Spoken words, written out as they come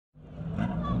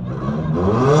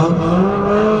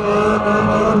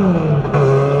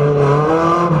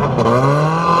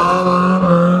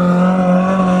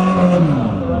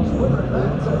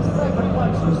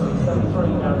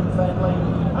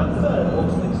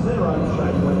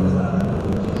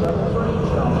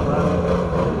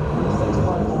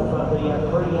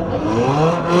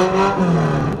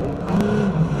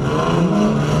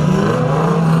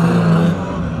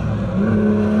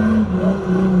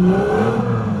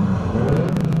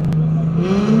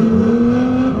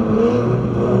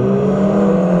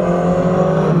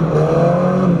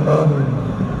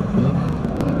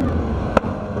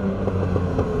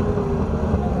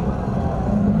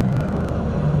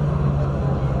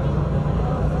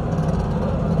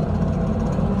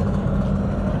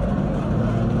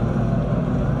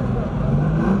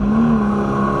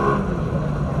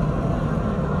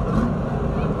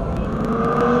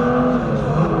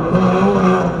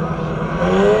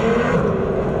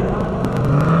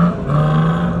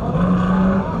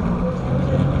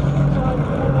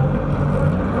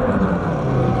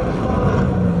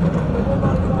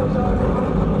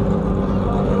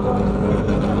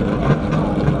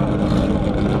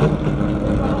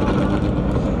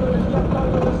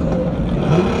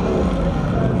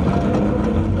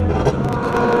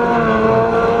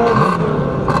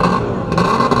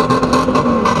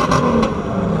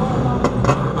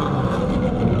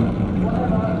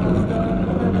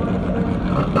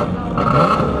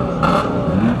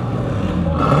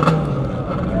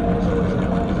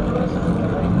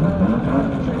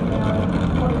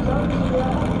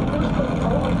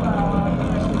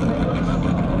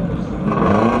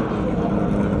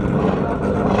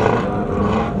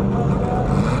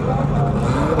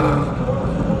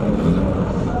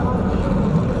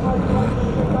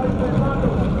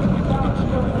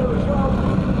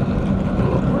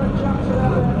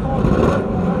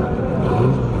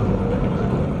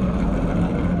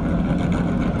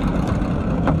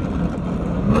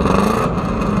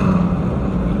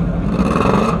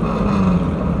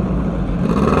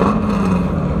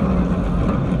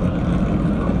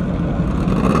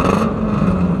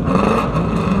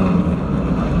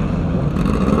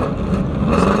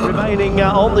riding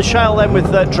on the shale then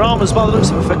with dramas by the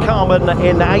looks of it for Carmen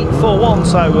in 8.41.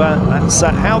 So that's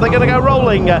how they're going to go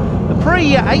rolling the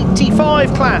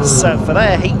pre-85 class for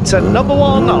their heat number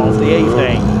 1 of the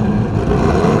evening.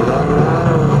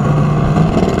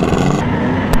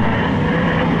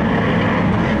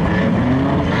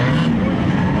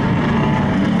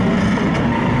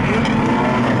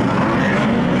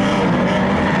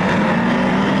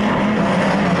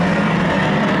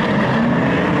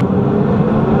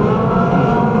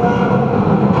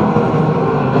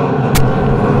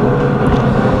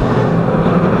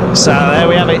 So there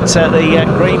we have it, the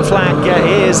green flag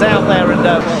is out there, and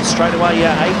well, straight away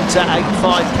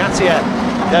 8.85 Katia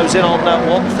goes in on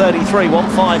 1:33,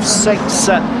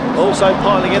 1:56, also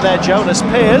piling in there Jonas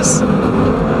Peers.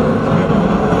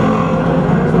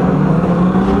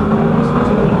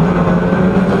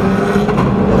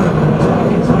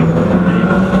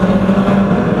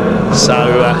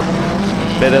 So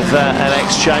bit of an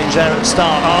exchange there at the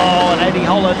start. Oh, and Eddie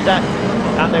Holland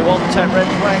and they want red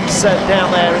flags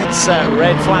down there. It's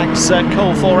red flags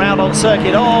call for out on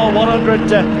circuit. Oh, 100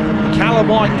 Callum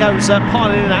White goes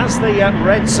piling in as the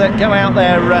Reds go out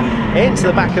there into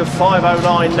the back of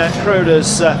 509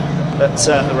 Cruders. But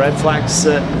the red flags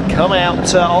come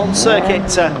out on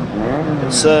circuit.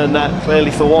 Concern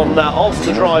clearly for one of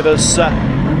the drivers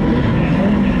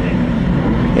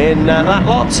in that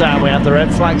lot. We have the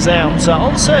red flags out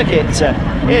on circuit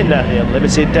in the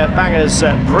Unlimited Bangers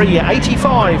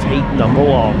pre-85 heat number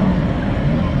 1.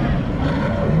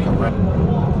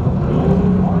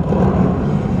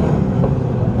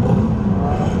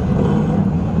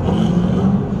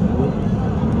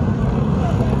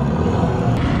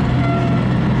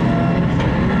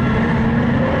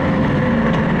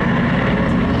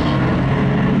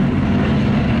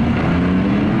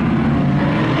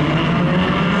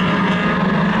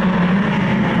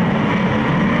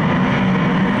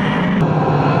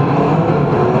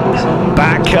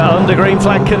 Under green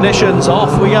flag conditions,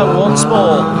 off we go once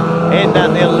more in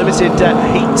the Unlimited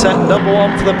heat number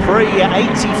 1 for the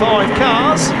pre-85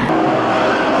 cars.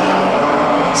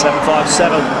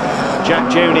 757 Jack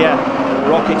Jr.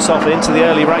 rockets off into the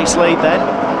early race lead then.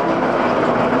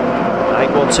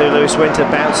 812 Lewis Winter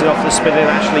bouncing off the spinning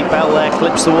Ashley Bell there,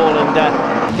 clips the wall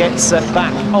and gets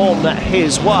back on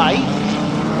his way.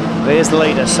 There's the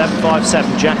leader,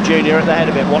 757 Jack Jr. at the head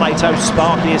of it. 180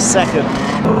 Sparky is second.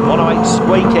 108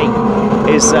 Squeaky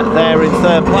is there in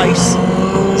third place.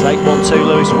 It's 812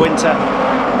 Lewis Winter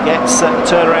gets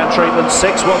turnaround treatment.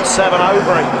 617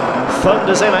 Overy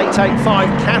thunders in. 885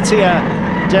 Katia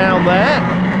down there.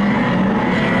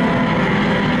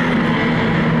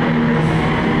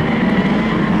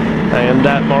 And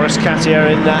Morris Katia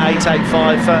in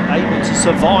 885 able to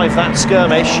survive that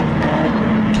skirmish.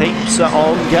 Keeps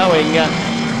on going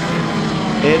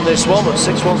in this one, but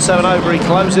 617 Overy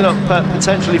closing up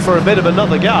potentially for a bit of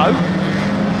another go.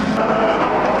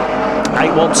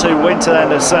 812 Winter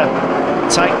then has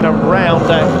taken around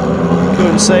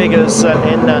Kuhn Seegers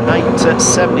in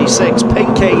 876.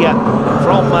 Pinky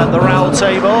from the RAL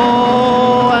team.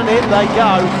 Oh, and in they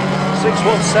go.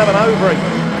 617 Overy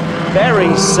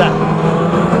buries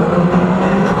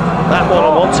that one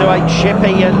on 128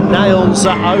 Shippy and nails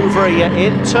Overy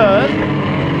in turn.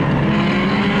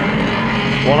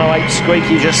 108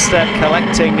 Squeaky just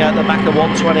collecting the back of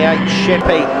 128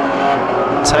 Shippy.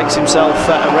 Takes himself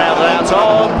around and out.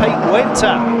 Oh, Pete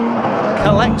Winter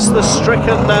collects the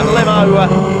stricken limo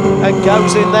and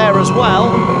goes in there as well.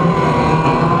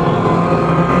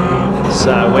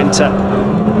 So Winter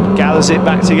gathers it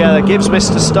back together, gives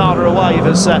Mr. Starter a wave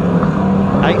as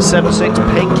 876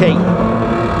 Pinky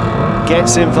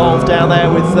gets involved down there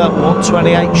with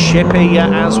 128 Shippy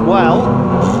as well.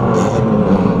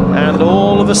 And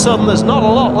all of a sudden there's not a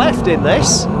lot left in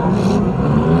this.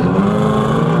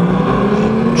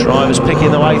 Drivers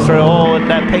picking the way through. Oh,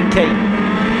 and Pinky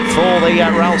for the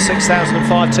RAL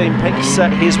 6005 team picks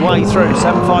his way through.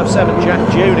 757 Jack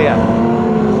Jr.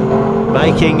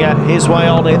 making his way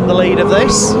on in the lead of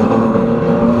this.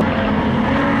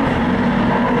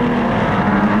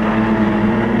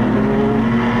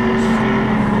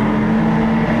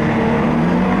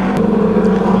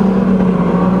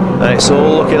 It's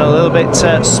all looking a little bit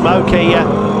smoky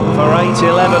for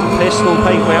 811 Pistol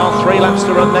Pete. We are 3 laps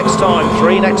to run next time.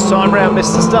 3 next time round,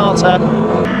 Mr. Starter.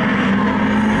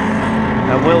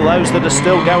 And will those that are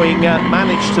still going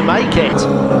manage to make it?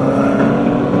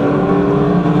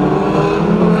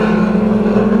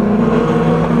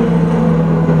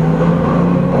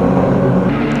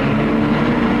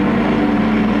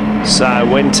 So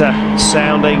Winter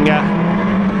sounding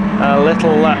a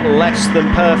little less than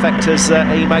perfect as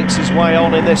he makes his way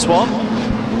on in this one.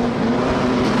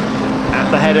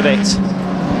 the head of it.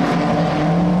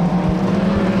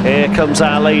 Here comes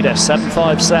our leader,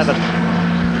 757.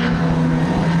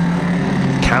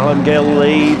 Callum Gill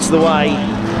leads the way.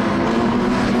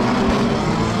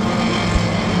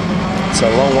 It's a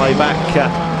long way back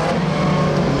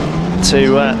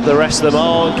to the rest of them.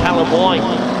 Oh, Callum White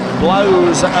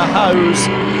blows a hose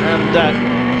and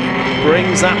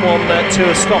brings that one to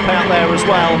a stop out there as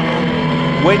well.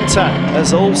 Winter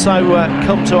has also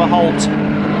come to a halt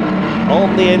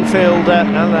on the infield,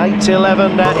 and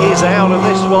 8-11 is out of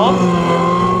this one.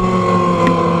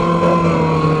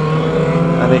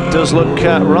 And it does look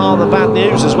rather bad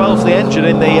news as well for the engine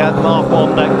in the Mark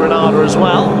 1 Granada as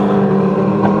well.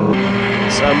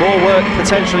 So more work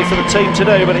potentially for the team to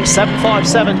do, but it's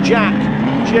 757 Jack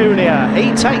Jr.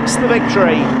 He takes the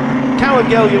victory. Callum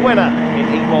Gill, your winner in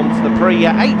Heat 1 for the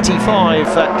pre-85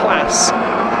 class,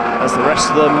 as the rest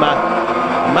of them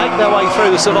make their way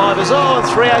through the survivors. Oh, and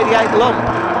 388 Lump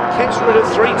gets rid of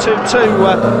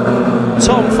 322.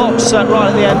 Tom Fox right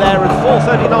at the end there, and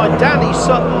 439 Danny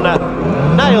Sutton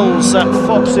nails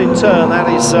Fox in turn. That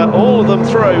is all of them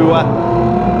through.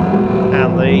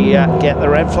 And they get the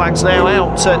red flags now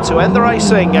out to end the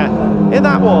racing in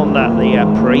that one, the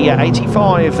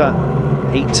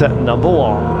pre-85 heat number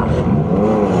 1.